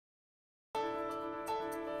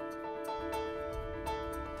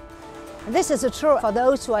This is a tour for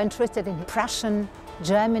those who are interested in Prussian,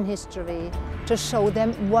 German history, to show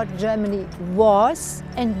them what Germany was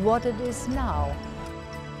and what it is now.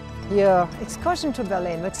 Your excursion to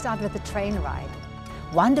Berlin would start with a train ride.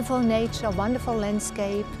 Wonderful nature, wonderful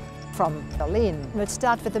landscape. From Berlin, we'll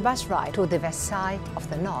start with the bus ride to the Versailles of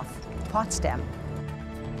the North, Potsdam.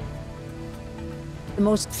 The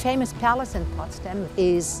most famous palace in Potsdam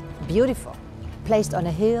is beautiful, placed on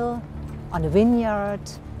a hill, on a vineyard,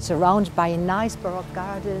 surrounded by a nice Baroque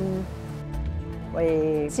garden.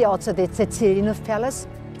 We see also the Cecilienhof Palace.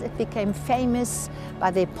 It became famous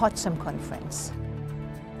by the Potsdam Conference.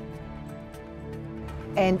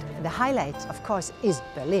 And the highlight, of course, is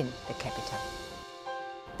Berlin, the capital.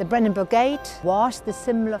 The Brandenburg Gate was the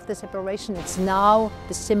symbol of the separation. It's now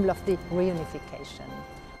the symbol of the reunification.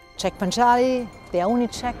 Checkpoint Charlie, the only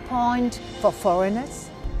checkpoint for foreigners.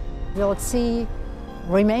 We'll see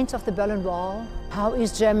remains of the Berlin Wall, how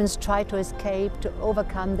East Germans tried to escape, to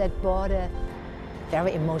overcome that border.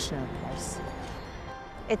 Very emotional place.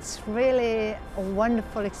 It's really a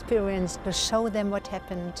wonderful experience to show them what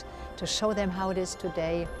happened, to show them how it is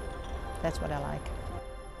today. That's what I like.